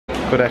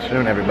Good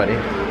afternoon, everybody.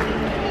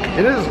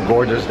 It is a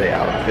gorgeous day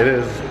out. It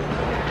is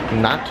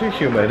not too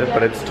humid,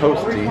 but it's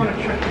toasty.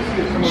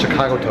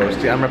 Chicago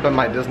toasty. I'm repping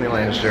my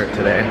Disneyland shirt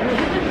today.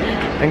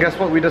 And guess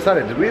what we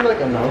decided? Did we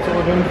like announce it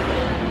with him?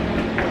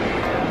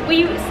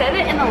 We said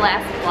it in the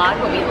last vlog,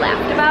 but we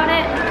laughed about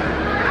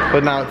it.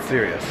 But now it's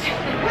serious.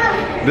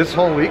 This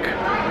whole week,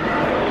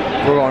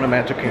 we're going to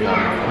Magic Kingdom.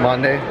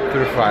 Monday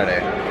through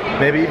Friday.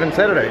 Maybe even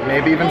Saturday.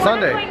 Maybe even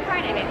Sunday. We're going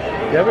Friday.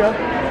 Yeah, we are.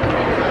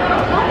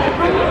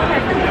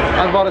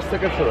 I bought us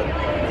tickets to it.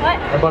 What?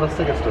 I bought us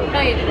tickets to it. No,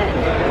 you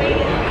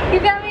didn't. You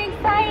got me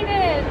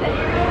excited. Did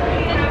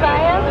you buy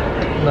them?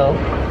 No.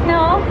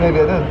 No? Maybe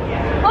I did.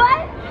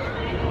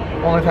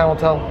 What? Only time will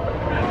tell.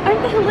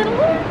 Aren't they little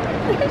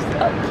ones? They're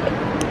so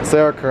cute.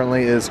 Sarah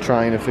currently is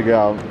trying to figure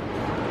out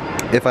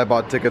if I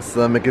bought tickets to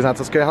the Mickey's Not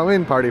So Scary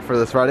Halloween party for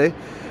this Friday.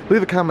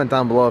 Leave a comment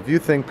down below if you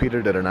think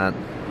Peter did or not.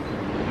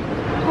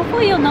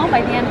 Hopefully you'll know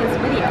by the end of this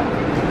video.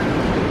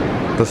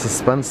 The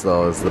suspense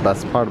though is the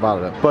best part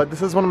about it. But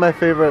this is one of my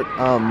favorite,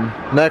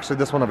 no, actually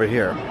this one over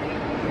here.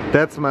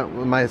 That's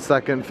my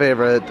second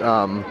favorite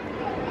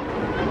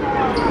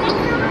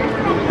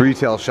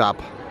retail shop.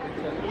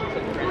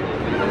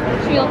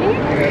 Should we over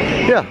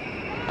here?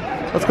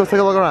 Yeah, let's go take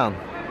a look around.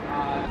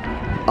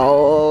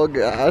 Oh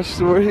gosh,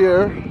 we're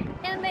here.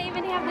 And they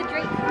even have the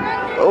drink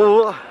around it.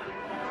 Oh,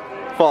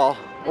 fall,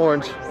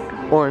 orange,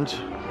 orange,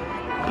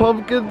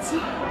 pumpkins.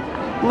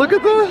 Look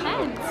at that.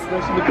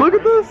 Look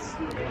at this.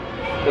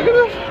 Look at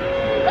this.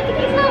 Look at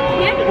these little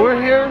candy.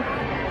 We're here.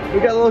 We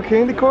got little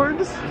candy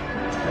corns.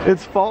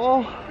 It's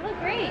fall. They look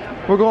great.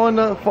 We're going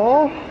to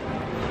fall.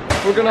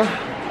 We're gonna.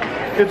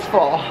 It's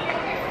fall.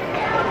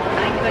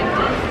 My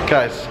goodness.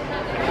 Guys,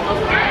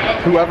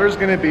 whoever's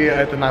gonna be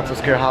at the Not So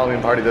Scary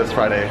Halloween party this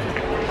Friday,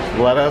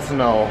 let us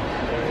know.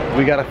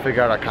 We gotta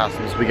figure out our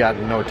costumes. We got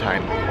no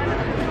time.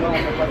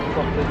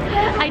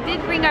 I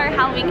did bring our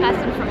Halloween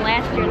costumes from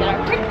last year that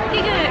are pretty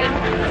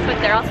good, but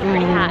they're also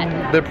pretty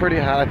hot. They're pretty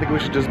hot. I think we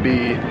should just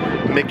be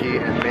Mickey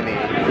and Minnie,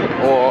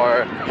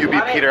 or you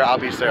be Peter, I'll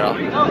be Sarah.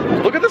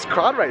 Look at this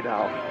crowd right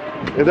now.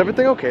 Is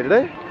everything okay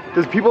today?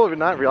 Does people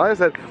not realize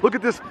that? Look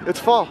at this, it's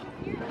fall.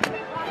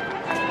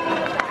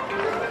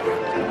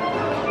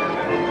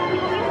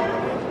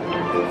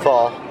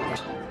 Fall.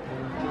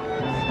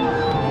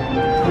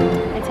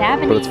 It's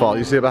happening. But it's fall.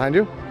 You see it behind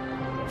you?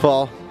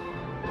 Fall.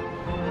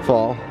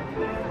 Fall.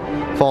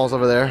 Fall's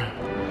over there.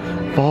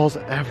 Fall's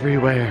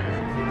everywhere.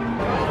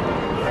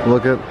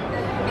 Look at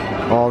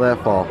all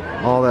that fall.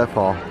 All that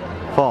fall.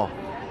 Fall.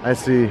 I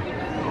see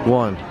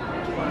 1,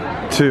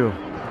 2,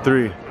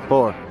 3,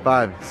 4,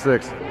 5,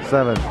 6,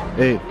 7,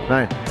 8,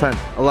 9, 10,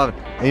 11.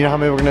 And you know how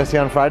many we're gonna see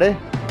on Friday?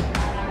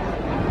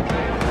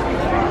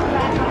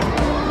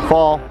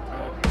 Fall.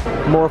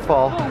 More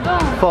fall.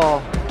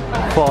 Fall.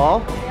 Fall.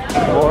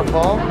 More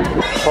fall.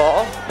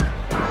 Fall.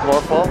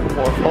 More fall.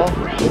 More fall.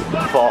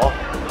 Fall.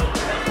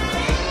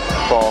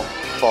 Fall.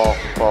 Fall.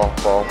 Fall.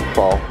 Fall.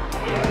 Fall.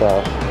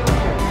 Fall.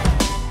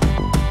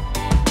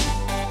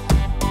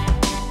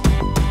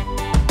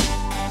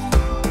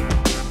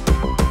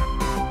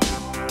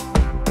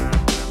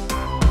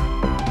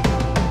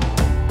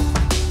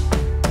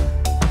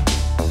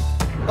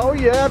 Oh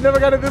yeah, I've never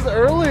got it this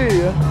early.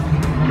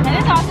 That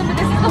is awesome, but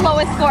this is the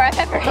lowest score I've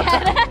ever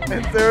had.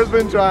 And Sarah's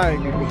been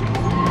trying.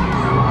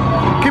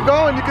 Keep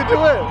going, you can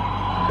do it.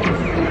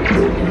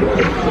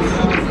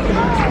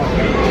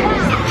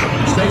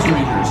 Station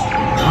Rangers,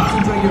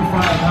 concentrate your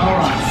firepower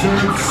on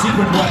Surge's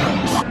secret weapon.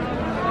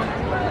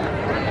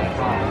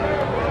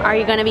 Are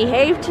you gonna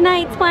behave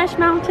tonight, Splash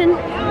Mountain?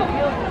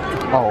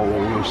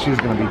 Oh, she's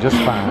gonna be just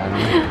fine.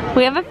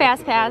 We have a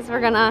fast pass.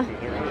 We're gonna.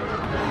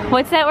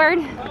 What's that word?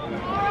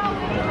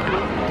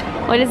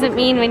 What does it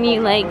mean when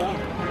you like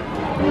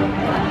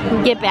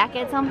get back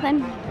at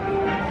something?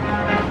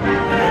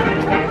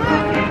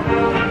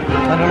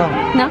 I don't know.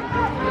 No?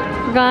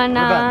 We're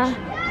gonna...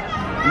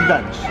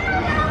 Revenge.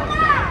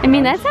 I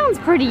mean, that sounds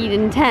pretty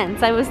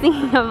intense. I was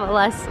thinking of a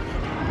less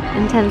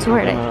intense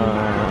word.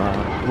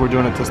 We're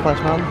doing it to Splash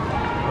Mountain?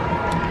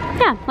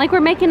 Yeah, like we're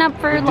making up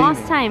for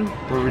lost time.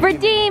 We're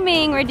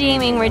redeeming.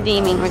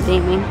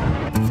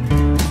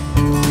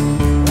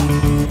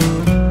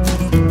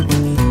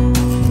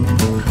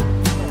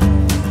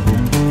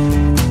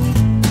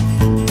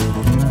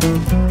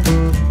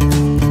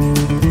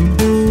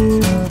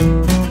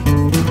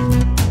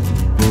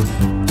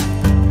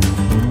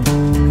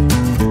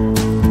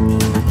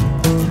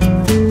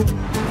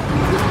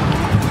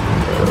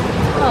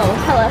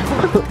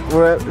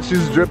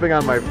 She's dripping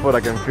on my foot,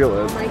 I can feel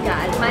it. Oh my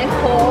god, my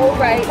whole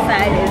right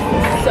side is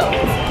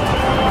soaked.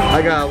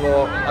 I got a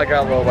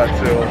little wet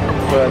too,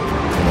 but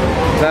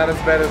not as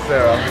bad as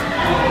Sarah.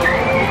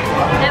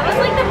 That was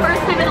like the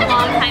first time in a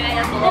long time I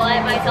just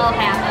let myself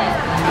have it.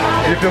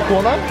 Do you feel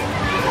cool now?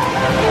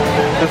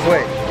 Just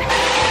wait.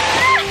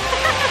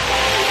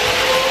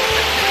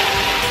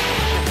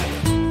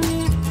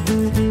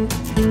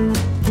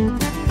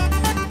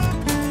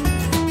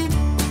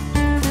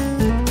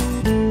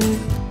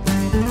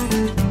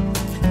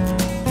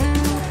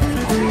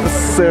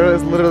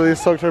 Sarah's literally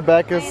soaked her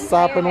back is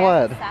sopping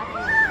wet.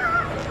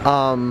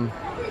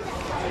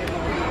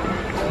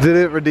 did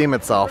it redeem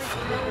itself?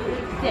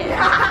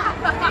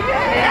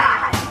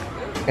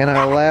 And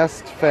our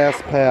last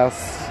fast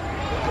pass,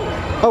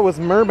 oh, it was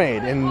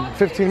Mermaid in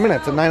 15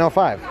 minutes at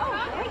 9:05.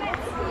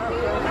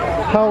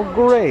 How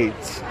great!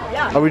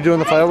 Are we doing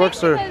the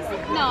fireworks or? No,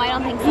 I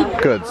don't think so.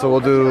 Good, so we'll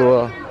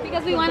do.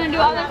 Because we want to do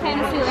all the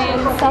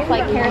Fantasyland stuff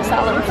like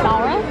Carousel and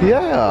Flora.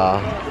 Yeah.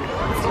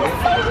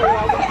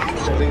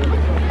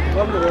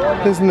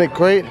 Isn't it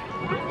great?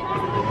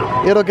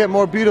 It'll get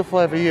more beautiful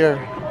every year.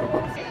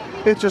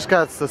 It just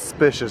got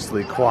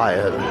suspiciously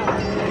quiet.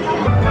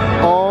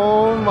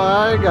 Oh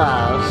my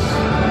gosh.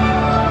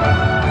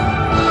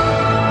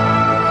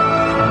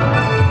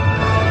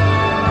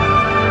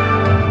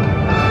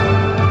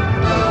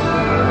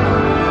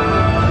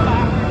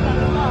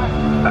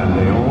 And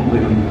they all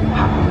live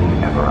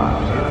happily ever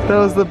after. That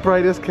was the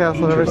brightest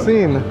castle I've ever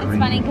seen. It's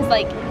funny because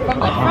like from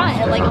the front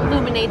it like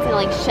illuminates in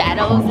like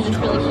shadows and it's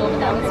really cool, but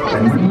that was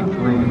Fantasyland.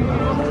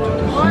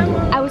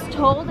 I was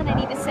told that I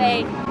need to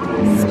say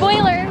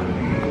spoiler.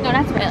 No,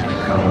 not spoiler.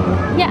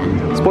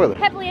 Yeah. Spoiler.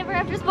 Happily ever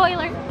after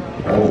spoiler.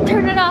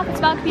 Turn it off. It's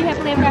about to be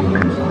happily ever after.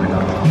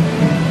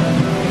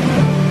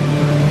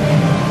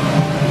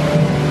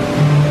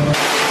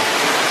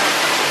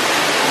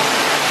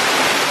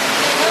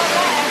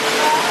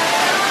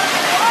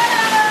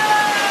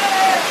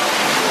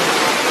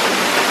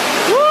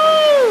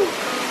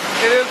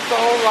 It is so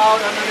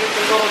loud underneath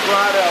the little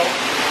grotto.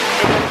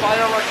 There's a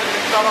fireworks that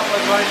can shut up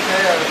like right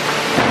there.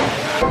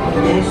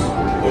 This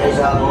is a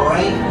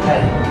great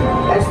thing.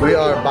 We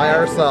are by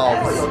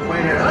ourselves.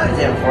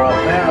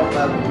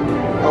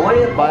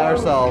 By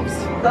ourselves.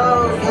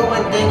 Those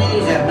human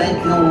thingies that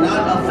make you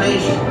not a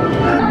fish.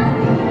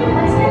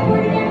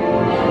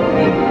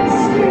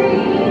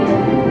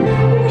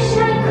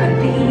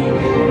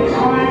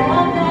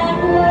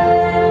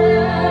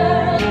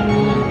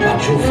 But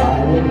you'll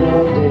find in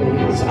your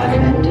days,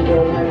 I've mended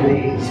all my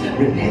ways.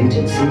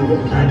 Repentance in the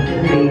light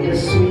and made a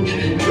sweet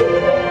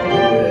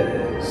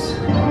dress.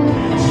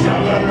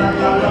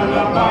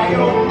 Sha-la-la-la-la-la, my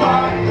oh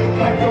my,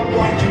 like a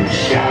point to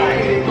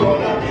shine,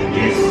 gonna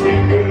listen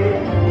good.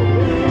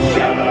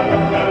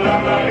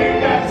 Sha-la-la-la-la-la, ain't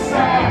that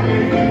sad,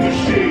 in the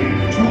shade,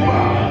 too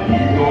hard,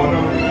 you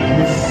gonna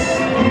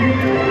listen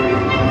good.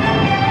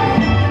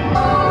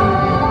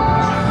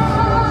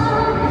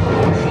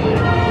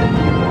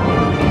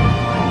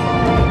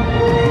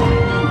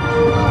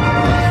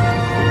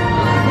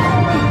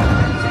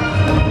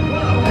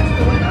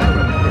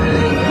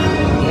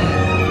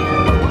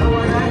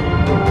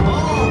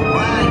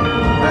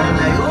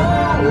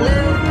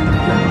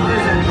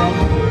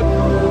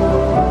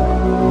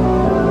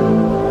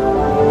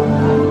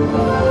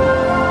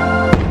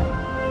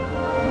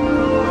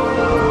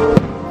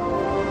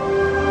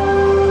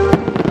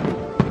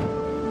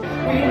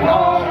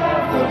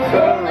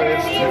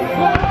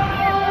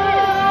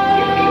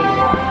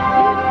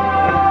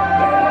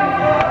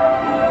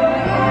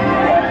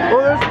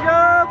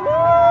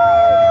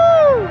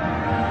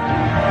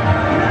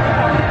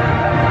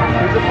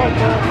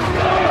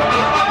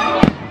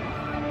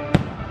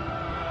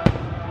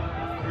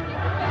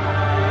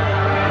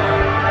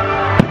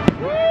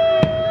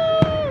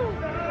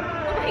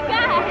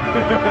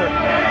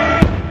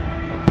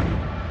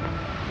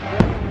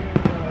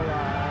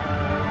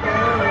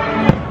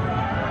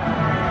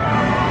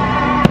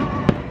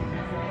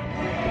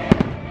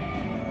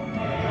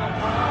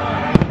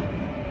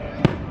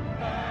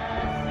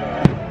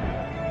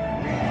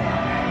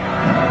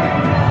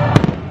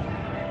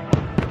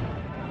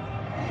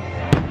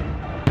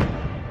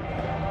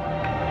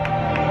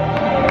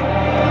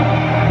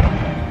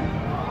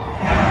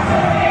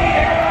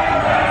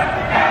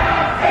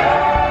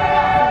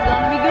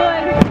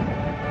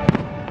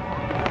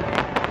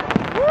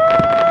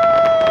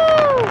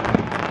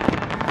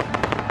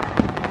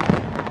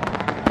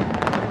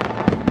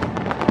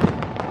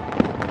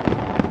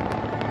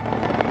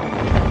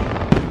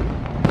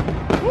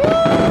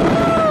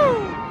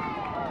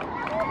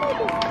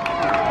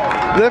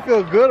 Did that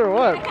feel good or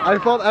what? I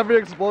felt every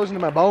explosion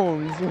in my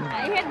bones.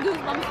 I had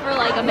goosebumps for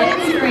like a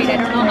minute straight. I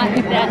don't know how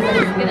if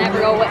that's gonna ever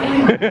go away.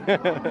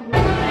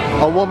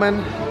 A woman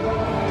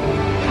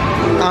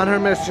on her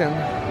mission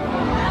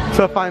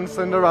to find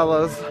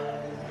Cinderella's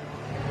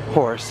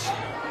horse.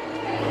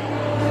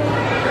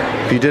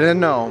 If you didn't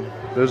know,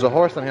 there's a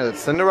horse on here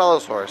that's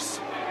Cinderella's horse.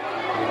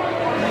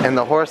 And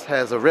the horse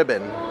has a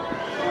ribbon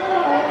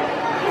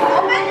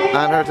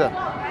on her tail.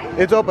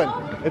 It's open.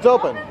 It's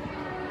open.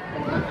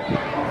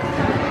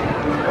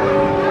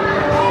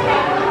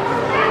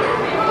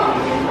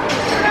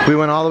 We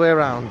went all the way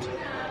around.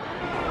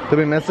 Did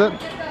we miss it?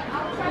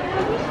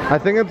 I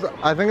think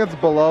it's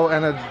below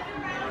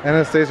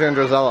Anastasia and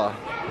Drizella.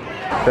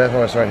 That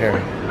horse right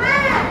here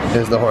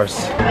is the horse.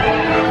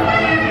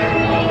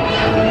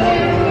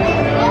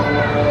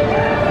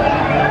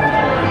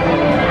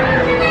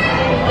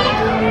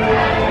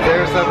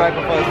 Sarah said right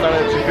before it started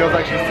that she feels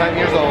like she's 10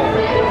 years old.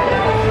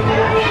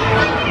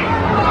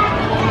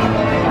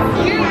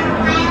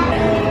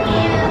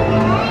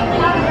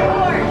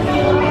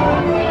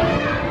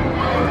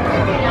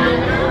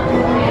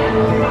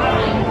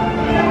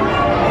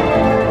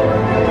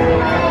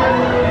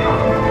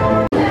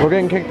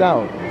 kicked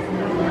out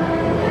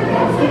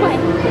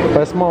What?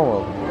 by Small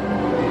World.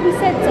 Who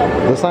said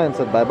so? The sign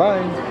said bye-bye.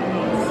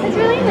 That's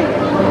really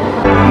nice.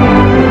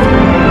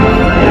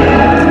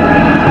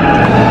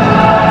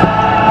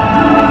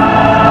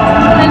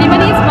 If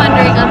anybody's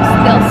wondering, I'm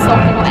still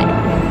soaking wet.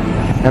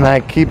 And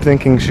I keep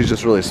thinking she's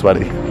just really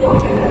sweaty.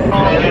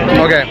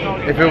 Okay,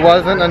 if it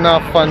wasn't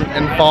enough fun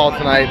in fall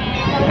tonight,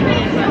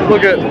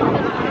 look at,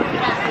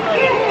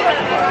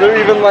 they're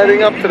even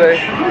lighting up today.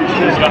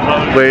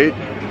 Wait,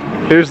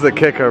 here's the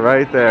kicker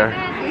right there.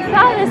 We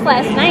saw this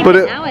last night, but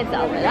now it's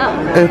all lit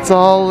up. It's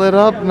all lit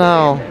up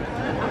now.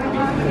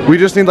 We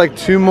just need like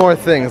 2 more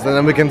things and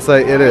then we can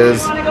say it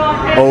is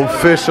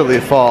officially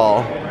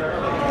fall.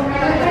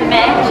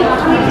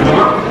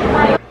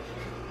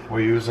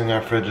 We're using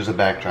our fridge as a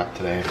backdrop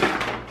today.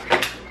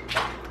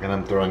 And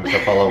I'm throwing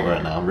stuff all over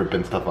it now,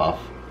 ripping stuff off.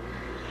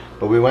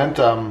 But we went,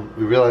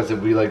 we realized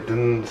that we like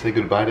didn't say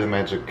goodbye to the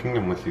Magic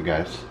Kingdom with you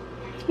guys.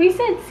 We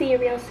said see you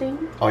real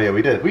soon. Oh yeah,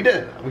 we did. We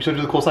did. We showed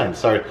you the cool signs.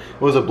 Sorry, it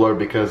was a blur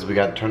because we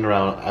got turned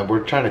around.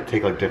 We're trying to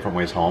take like different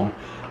ways home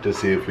to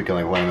see if we can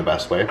like learn the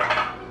best way.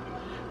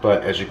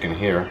 But as you can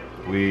hear,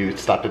 we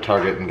stopped at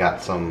Target and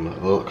got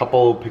a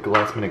couple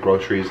last minute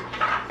groceries,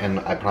 and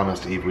I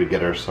promised Eve we'd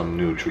get her some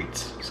new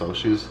treats. So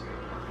she's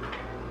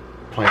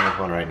playing with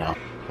one right now.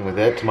 And with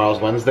that, tomorrow's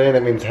Wednesday, and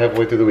that means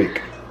halfway through the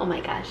week. Oh my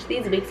gosh,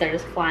 these weeks are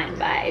just flying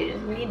by. I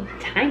just need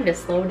time to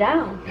slow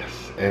down.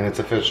 Yes, and it's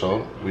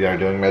official. We are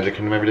doing Magic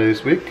Kingdom every day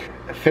this week,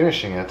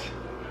 finishing it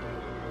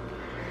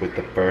with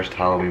the first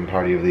Halloween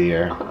party of the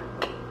year. Oh my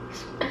gosh.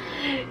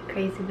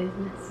 Crazy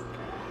business.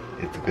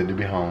 It's good to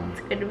be home.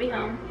 It's good to be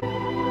home.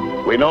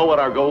 We know what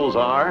our goals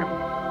are.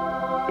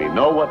 We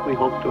know what we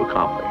hope to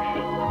accomplish.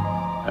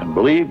 And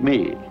believe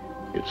me,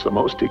 it's the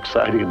most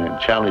exciting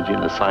and challenging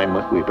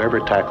assignment we've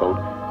ever tackled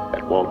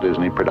at Walt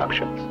Disney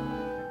Productions.